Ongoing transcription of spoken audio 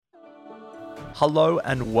Hello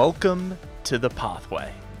and welcome to The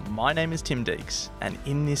Pathway. My name is Tim Deeks, and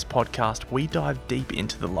in this podcast we dive deep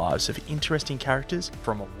into the lives of interesting characters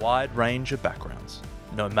from a wide range of backgrounds.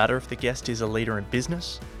 No matter if the guest is a leader in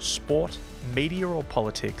business, sport, media or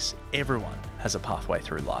politics, everyone has a pathway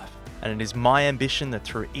through life. And it is my ambition that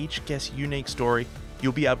through each guest's unique story,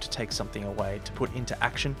 you'll be able to take something away to put into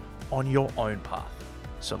action on your own path.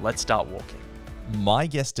 So let's start walking. My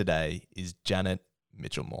guest today is Janet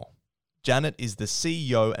Michelmore. Janet is the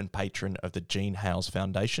CEO and patron of the Jean Hales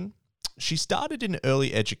Foundation. She started in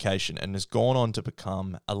early education and has gone on to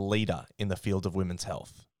become a leader in the field of women's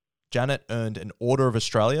health. Janet earned an Order of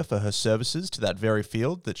Australia for her services to that very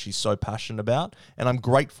field that she's so passionate about, and I'm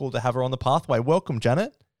grateful to have her on the pathway. Welcome,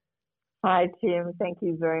 Janet. Hi, Tim. Thank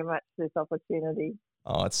you very much for this opportunity.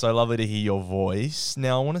 Oh, it's so lovely to hear your voice.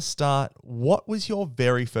 Now, I want to start. What was your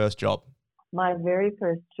very first job? My very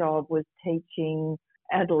first job was teaching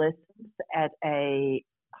adolescents at a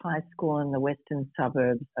high school in the western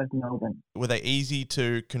suburbs of Melbourne. Were they easy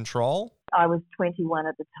to control? I was 21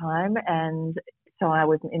 at the time, and so I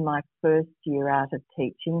was in my first year out of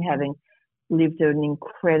teaching, having lived an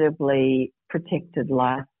incredibly protected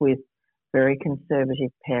life with very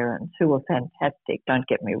conservative parents who were fantastic, don't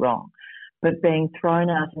get me wrong. But being thrown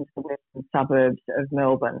out into the western suburbs of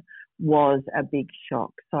Melbourne was a big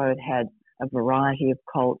shock. So it had a variety of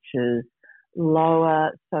cultures,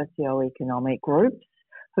 lower socioeconomic groups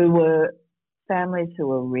who were families who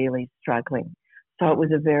were really struggling. So it was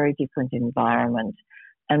a very different environment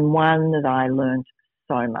and one that I learned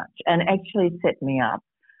so much and actually set me up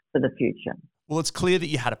for the future. Well, it's clear that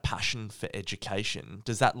you had a passion for education.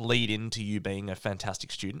 Does that lead into you being a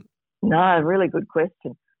fantastic student? No, really good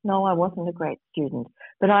question. No, I wasn't a great student,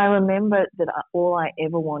 but I remember that all I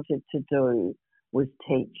ever wanted to do was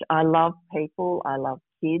teach. I love people, I love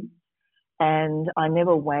kids, and I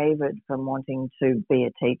never wavered from wanting to be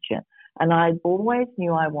a teacher. And I always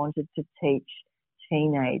knew I wanted to teach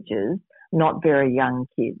teenagers, not very young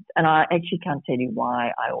kids. And I actually can't tell you why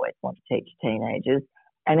I always want to teach teenagers.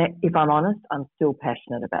 And if I'm honest, I'm still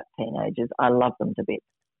passionate about teenagers. I love them to bits.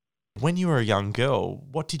 When you were a young girl,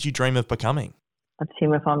 what did you dream of becoming?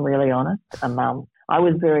 Tim, if I'm really honest, a mum. I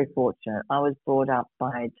was very fortunate. I was brought up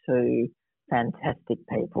by two fantastic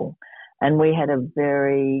people, and we had a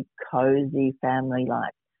very cosy family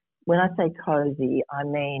life. When I say cosy, I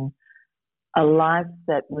mean a life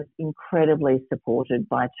that was incredibly supported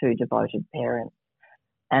by two devoted parents.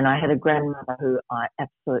 And I had a grandmother who I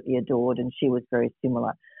absolutely adored, and she was very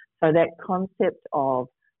similar. So that concept of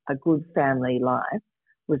a good family life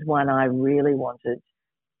was one I really wanted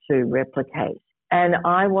to replicate. And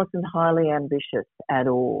I wasn't highly ambitious at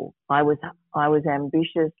all. I was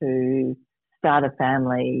ambitious to start a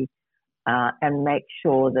family and make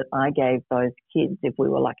sure that I gave those kids, if we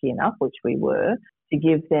were lucky enough, which we were, to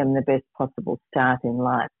give them the best possible start in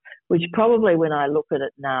life, which probably when I look at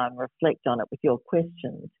it now and reflect on it with your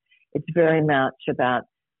questions, it's very much about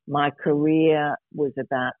my career was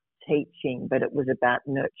about teaching, but it was about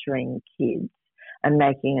nurturing kids and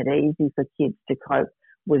making it easy for kids to cope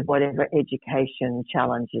with whatever education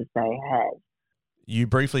challenges they had. You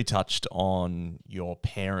briefly touched on your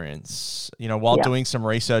parents. While doing some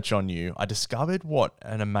research on you, I discovered what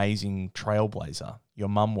an amazing trailblazer your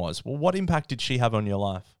mum was. Well, what impact did she have on your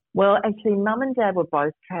life? Well, actually, Mum and Dad were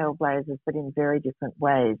both trailblazers, but in very different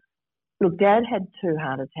ways. Look, Dad had 2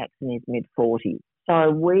 heart attacks in his mid-40s.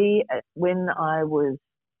 So when I was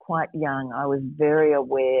quite young, I was very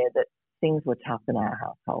aware that things were tough in our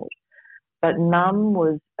household. But Mum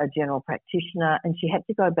was a general practitioner and she had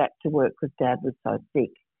to go back to work because Dad was so sick.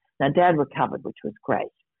 Now, Dad recovered, which was great.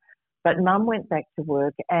 But Mum went back to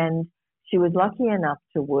work and she was lucky enough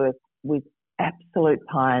to work with absolute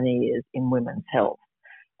pioneers in women's health.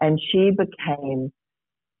 And she became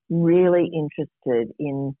really interested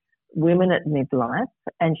in women at midlife.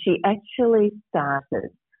 And she actually started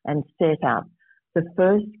and set up the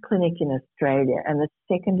first clinic in Australia and the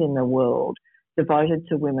second in the world devoted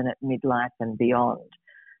to women at midlife and beyond.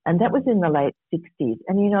 And that was in the late 60s.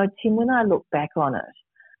 And, Tim, when I look back on it,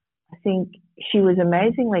 I think she was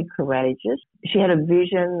amazingly courageous. She had a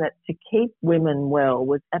vision that to keep women well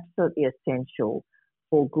was absolutely essential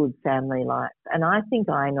for good family life. And I think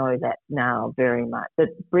I know that now very much, that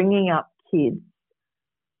bringing up kids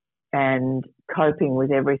and coping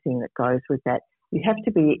with everything that goes with that, you have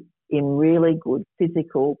to be in really good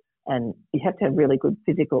physical and you have to have really good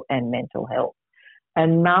physical and mental health.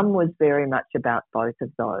 And Mum was very much about both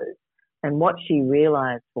of those. And what she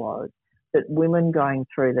realised was that women going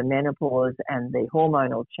through the menopause and the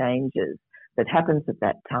hormonal changes that happens at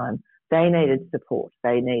that time, they needed support.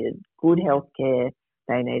 They needed good health care.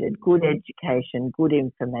 They needed good education, good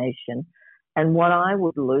information, and what I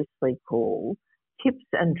would loosely call tips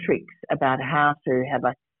and tricks about how to have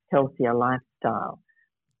a healthier lifestyle.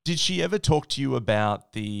 Did she ever talk to you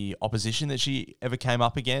about the opposition that she ever came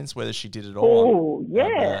up against, whether she did it all? Oh,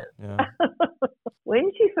 yeah.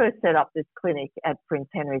 When she first set up this clinic at Prince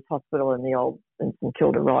Henry's Hospital in the old St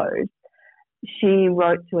Kilda Road, she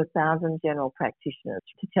wrote to 1,000 general practitioners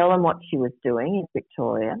to tell them what she was doing in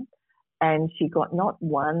Victoria, and she got not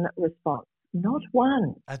one response. Not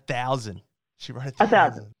one. 1,000. She wrote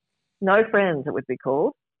 1,000. No friends, it would be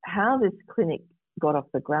called. How this clinic got off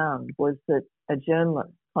the ground was that a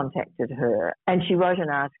journalist contacted her and she wrote an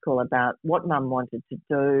article about what Mum wanted to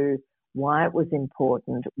do, why it was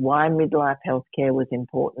important, why midlife healthcare was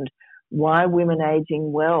important, why women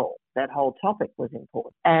ageing well, that whole topic was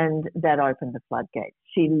important. And that opened the floodgates.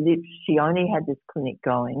 She only had this clinic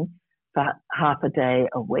going for half a day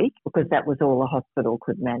a week because that was all the hospital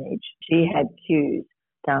could manage. She had queues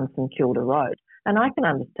down St Kilda Road. And I can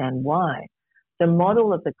understand why. The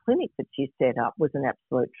model of the clinic that she set up was an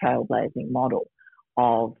absolute trailblazing model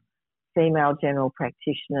of female general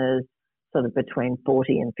practitioners sort of between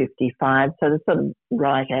 40 and 55, so the sort of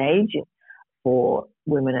right age for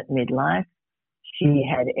women at midlife. She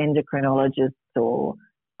had endocrinologists or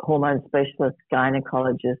hormone specialists,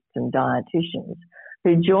 gynecologists and dietitians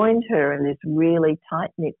who joined her in this really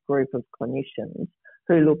tight-knit group of clinicians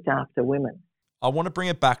who looked after women. I want to bring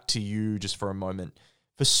it back to you just for a moment.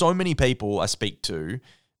 For so many people I speak to,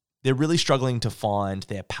 they're really struggling to find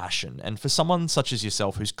their passion. And for someone such as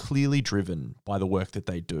yourself who's clearly driven by the work that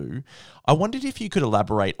they do, I wondered if you could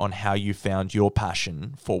elaborate on how you found your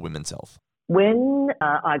passion for women's health. When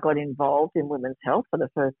I got involved in women's health for the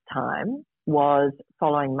first time was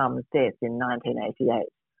following Mum's death in 1988.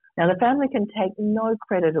 Now, the family can take no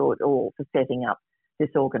credit at all for setting up this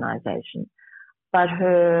organisation, but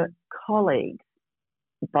her colleagues,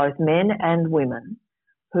 both men and women,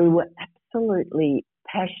 who were absolutely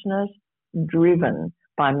passionate, driven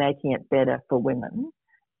by making it better for women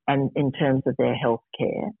and in terms of their health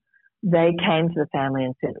care, they came to the family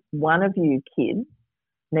and said, one of you kids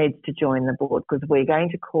needs to join the board because we're going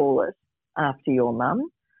to call it after your mum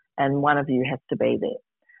and one of you has to be there.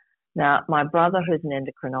 Now, my brother, who's an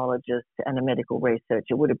endocrinologist and a medical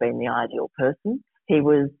researcher, would have been the ideal person. He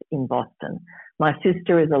was in Boston. My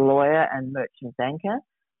sister is a lawyer and merchant banker.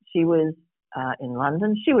 She was in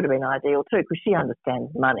London. She would have been ideal too because she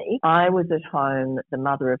understands money. I was at home, the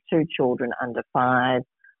mother of 2 children under 5.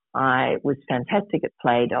 I was fantastic at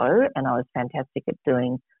Play-Doh and I was fantastic at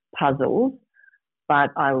doing puzzles, but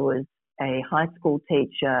I was a high school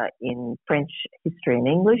teacher in French history and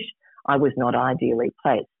English. I was not ideally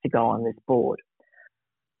placed to go on this board.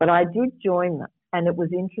 But I did join them, and it was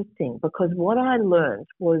interesting because what I learned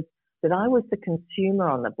was that I was the consumer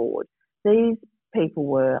on the board. These people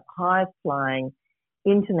were high-flying,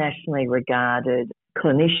 internationally regarded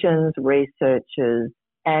clinicians, researchers,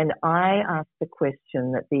 and I asked the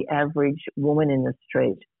question that the average woman in the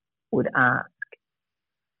street would ask.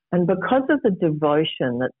 And because of the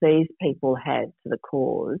devotion that these people had to the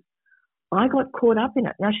cause, I got caught up in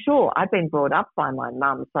it. Now, sure, I'd been brought up by my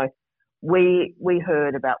mum, so we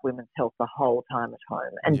heard about women's health the whole time at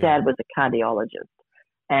home. And Dad was a cardiologist.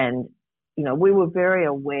 And, you know, we were very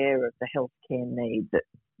aware of the healthcare needs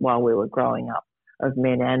while we were growing up of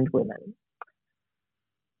men and women.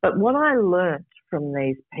 But what I learnt from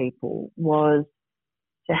these people was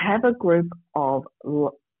to have a group of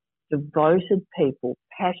devoted people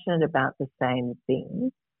passionate about the same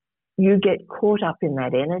thing. You get caught up in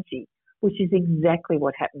that energy, which is exactly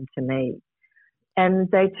what happened to me. And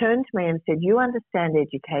they turned to me and said, you understand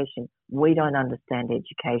education. We don't understand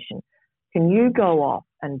education. Can you go off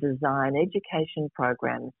and design education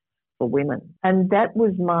programs for women? And that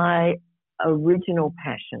was my original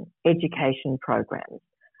passion, education programs.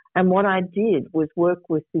 And what I did was work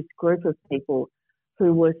with this group of people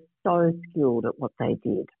who were so skilled at what they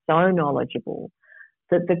did, so knowledgeable,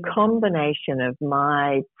 that the combination of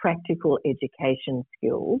my practical education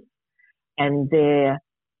skills and their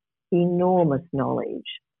enormous knowledge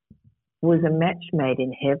was a match made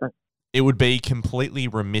in heaven. It would be completely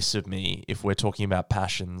remiss of me if we're talking about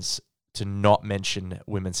passions to not mention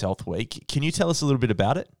Women's Health Week. Can you tell us a little bit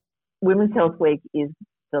about it? Women's Health Week is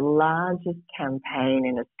the largest campaign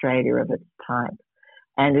in Australia of its type,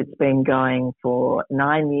 and it's been going for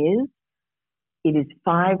 9 years. It is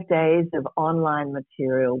 5 days of online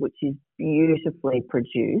material, which is beautifully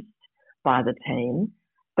produced by the team,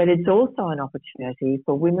 but it's also an opportunity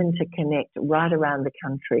for women to connect right around the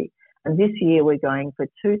country. And this year we're going for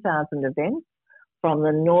 2,000 events from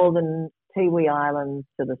the northern Tiwi Islands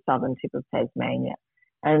to the southern tip of Tasmania.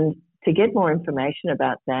 And to get more information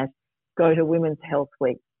about that, go to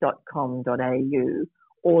womenshealthweek.com.au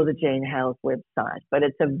or the Jean Hales website. But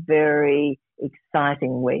it's a very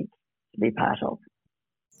exciting week to be part of.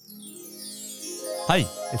 Hey,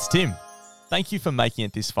 it's Tim. Thank you for making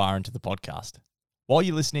it this far into the podcast. While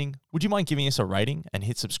you're listening, would you mind giving us a rating and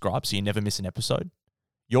hit subscribe so you never miss an episode?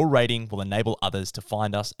 Your rating will enable others to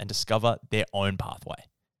find us and discover their own pathway.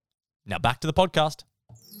 Now back to the podcast.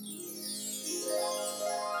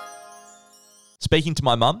 Speaking to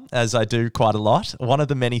my mum, as I do quite a lot, one of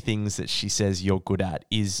the many things that she says you're good at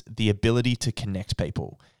is the ability to connect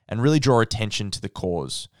people and really draw attention to the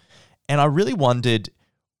cause. And I really wondered,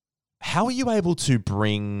 how are you able to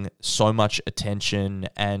bring so much attention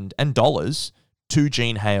and dollars to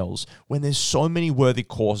Jean Hales when there's so many worthy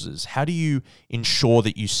causes? How do you ensure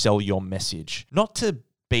that you sell your message? Not to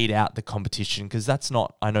beat out the competition, because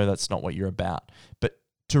I know that's not what you're about, but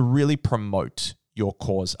to really promote your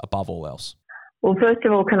cause above all else. Well, first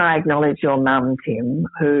of all, can I acknowledge your mum, Tim,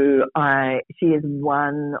 she is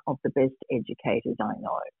one of the best educators I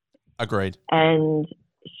know. Agreed. And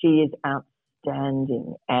she is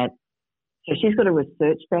outstanding so she's got a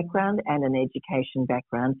research background and an education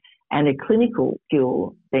background and a clinical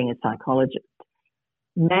skill being a psychologist.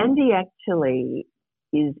 Mandy actually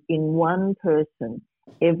is in one person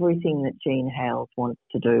everything that Jean Hales wants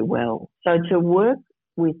to do well. So to work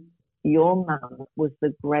with your mum was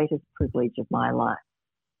the greatest privilege of my life.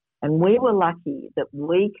 And we were lucky that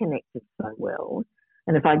we connected so well.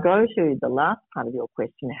 And if I go to the last part of your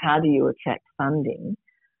question, how do you attract funding?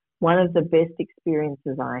 One of the best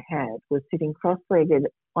experiences I had was sitting cross-legged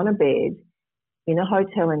on a bed in a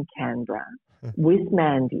hotel in Canberra with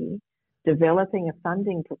Mandy, developing a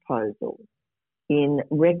funding proposal in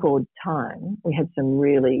record time. We had some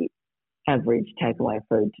really average takeaway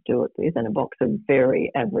food to do it with and a box of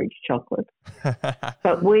very average chocolates.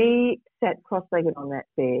 But we sat cross-legged on that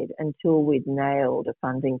bed until we'd nailed a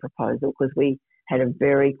funding proposal because we had a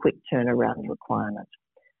very quick turnaround requirement.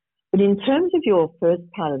 But in terms of your first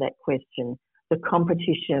part of that question, the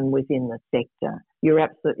competition within the sector, you're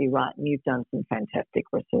absolutely right, and you've done some fantastic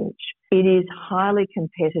research. It is highly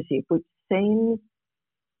competitive, which seems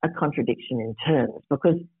a contradiction in terms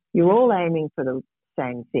because you're all aiming for the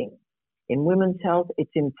same thing. In women's health,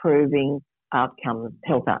 it's improving health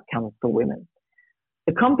outcomes for women.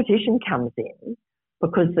 The competition comes in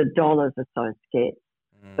because the dollars are so scarce.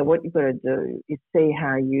 So what you've got to do is see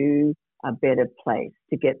how you are better placed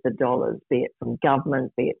to get the dollars, be it from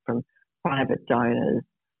government, be it from private donors,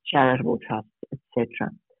 charitable trusts,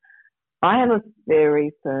 etc. I have a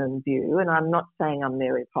very firm view, and I'm not saying I'm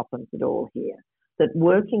Mary Poppins at all here, that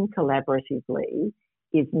working collaboratively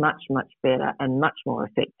is much, much better and much more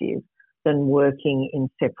effective than working in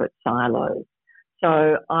separate silos.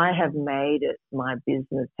 So I have made it my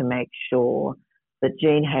business to make sure that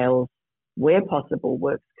Jean Hales, where possible,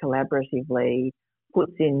 works collaboratively,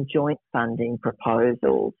 puts in joint funding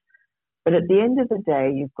proposals. But at the end of the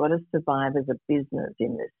day, you've got to survive as a business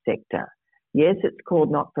in this sector. Yes, it's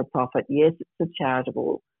called not-for-profit. Yes, it's a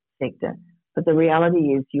charitable sector. But the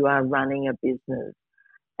reality is you are running a business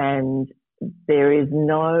and there is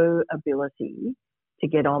no ability to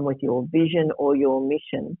get on with your vision or your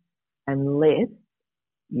mission unless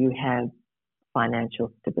you have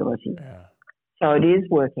financial stability. Yeah. So it is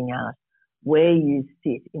working out where you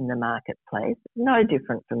sit in the marketplace, no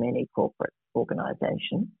different from any corporate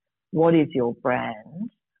organisation. What is your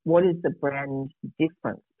brand? What is the brand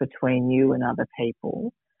difference between you and other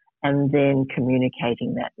people? And then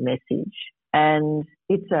communicating that message. And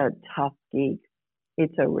it's a tough gig.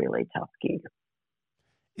 It's a really tough gig.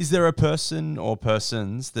 Is there a person or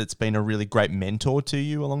persons that's been a really great mentor to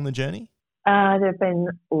you along the journey? There have been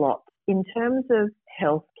lots. In terms of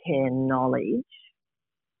healthcare knowledge,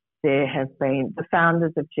 there have been the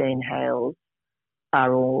founders of Jean Hales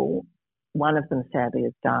are all, one of them sadly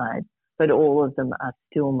has died, but all of them are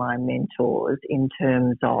still my mentors in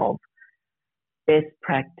terms of best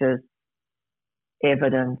practice,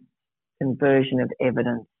 evidence, conversion of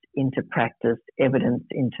evidence into practice, evidence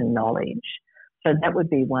into knowledge. So that would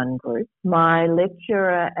be one group. My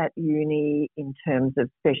lecturer at uni in terms of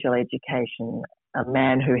special education, a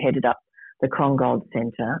man who headed up the Crongold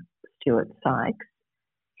Centre, Stuart Sykes,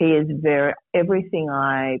 he is everything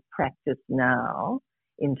I practice now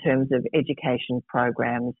in terms of education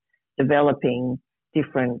programs, developing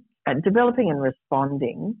and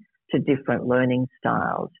responding to different learning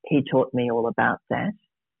styles. He taught me all about that.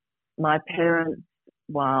 My parents,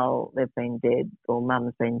 while they've been dead, or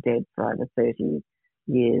mum's been dead for over 30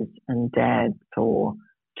 years and dad for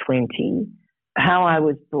 20, how I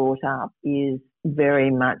was brought up is very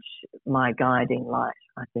much my guiding light.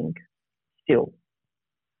 I think, still.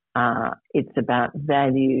 It's about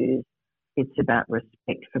values. It's about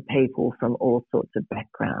respect for people from all sorts of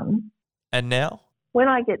backgrounds. And now? When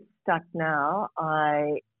I get stuck now,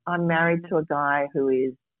 I'm married to a guy who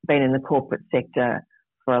has been in the corporate sector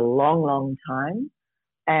for a long, long time,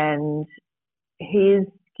 and his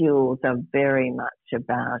skills are very much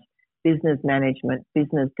about business management,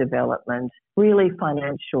 business development, really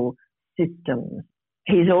financial systems.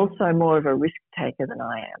 He's also more of a risk taker than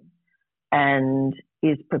I am, and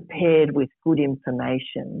is prepared with good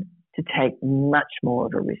information to take much more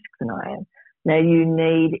of a risk than I am. Now, you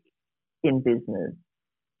need in business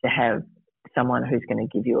to have someone who's going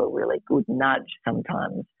to give you a really good nudge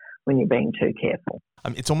sometimes when you're being too careful.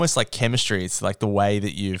 It's almost like chemistry. It's like the way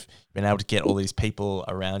that you've been able to get all these people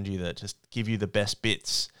around you that just give you the best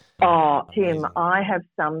bits. Oh, Amazing. Tim, I have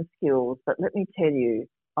some skills, but let me tell you,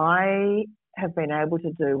 I have been able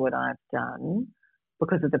to do what I've done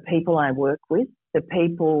because of the people I work with,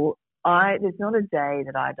 there's not a day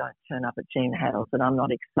that I don't turn up at Jean Hales that I'm not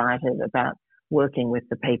excited about working with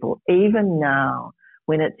the people. Even now,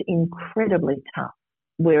 when it's incredibly tough,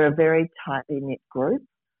 we're a very tightly knit group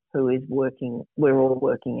who is working, we're all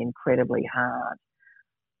working incredibly hard.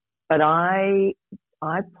 But I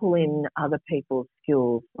pull in other people's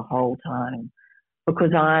skills the whole time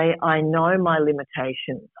because I know my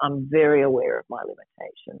limitations. I'm very aware of my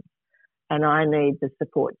limitations and I need the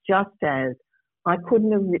support, just as I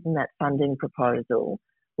couldn't have written that funding proposal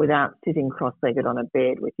without sitting cross-legged on a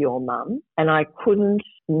bed with your mum, and I couldn't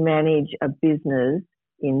manage a business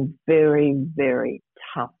in very, very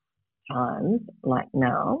tough times like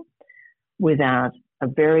now without a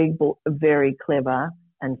very, very clever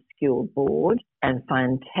and skilled board and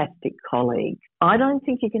fantastic colleagues. I don't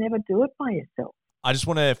think you can ever do it by yourself. I just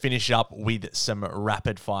want to finish up with some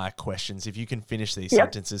rapid fire questions. If you can finish these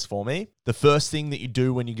sentences for me. The first thing that you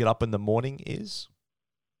do when you get up in the morning is?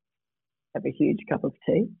 Have a huge cup of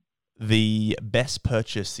tea. The best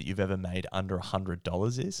purchase that you've ever made under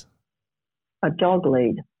 $100 is? A dog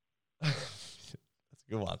lead. That's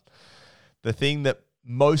a good one. The thing that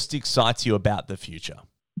most excites you about the future?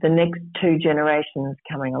 The next two generations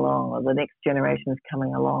coming along, or the next generations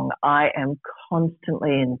coming along. I am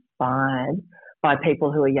constantly inspired by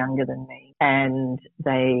people who are younger than me, and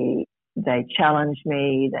they challenge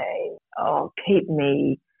me, they keep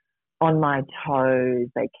me on my toes,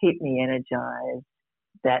 they keep me energized.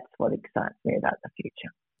 That's what excites me about the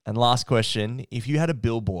future. And last question, if you had a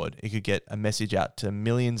billboard, it could get a message out to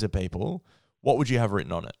millions of people, what would you have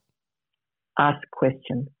written on it? Ask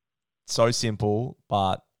questions. So simple,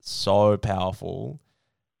 but so powerful.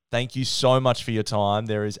 Thank you so much for your time.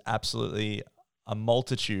 There is absolutely a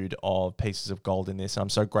multitude of pieces of gold in this. I'm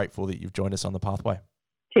so grateful that you've joined us on the pathway.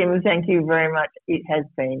 Tim, thank you very much. It has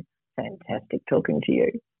been fantastic talking to you.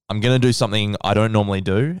 I'm going to do something I don't normally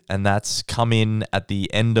do, and that's come in at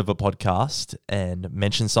the end of a podcast and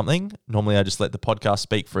mention something. Normally, I just let the podcast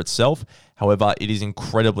speak for itself. However, it is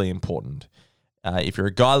incredibly important. If you're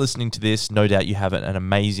a guy listening to this, no doubt you have an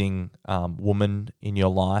amazing woman in your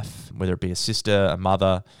life, whether it be a sister, a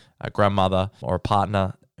mother, a grandmother, or a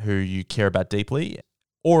partner who you care about deeply.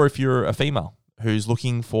 Or if you're a female who's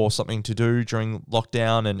looking for something to do during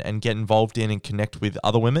lockdown and get involved in and connect with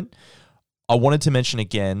other women. I wanted to mention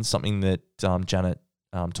again something that Janet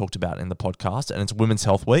talked about in the podcast, and it's Women's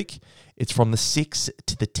Health Week. It's from the 6th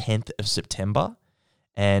to the 10th of September,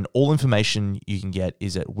 and all information you can get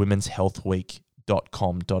is at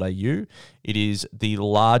womenshealthweek.com.au. It is the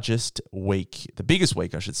largest week, the biggest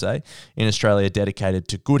week, I should say, in Australia dedicated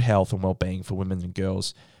to good health and well-being for women and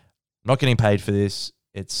girls. I'm not getting paid for this.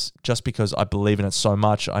 It's just because I believe in it so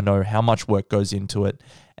much. I know how much work goes into it,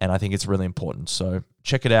 and I think it's really important. So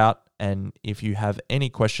check it out. And if you have any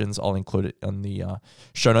questions, I'll include it on the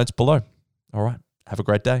show notes below. All right. Have a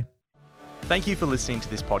great day. Thank you for listening to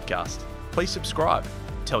this podcast. Please subscribe,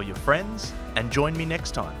 tell your friends, and join me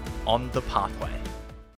next time on The Pathway.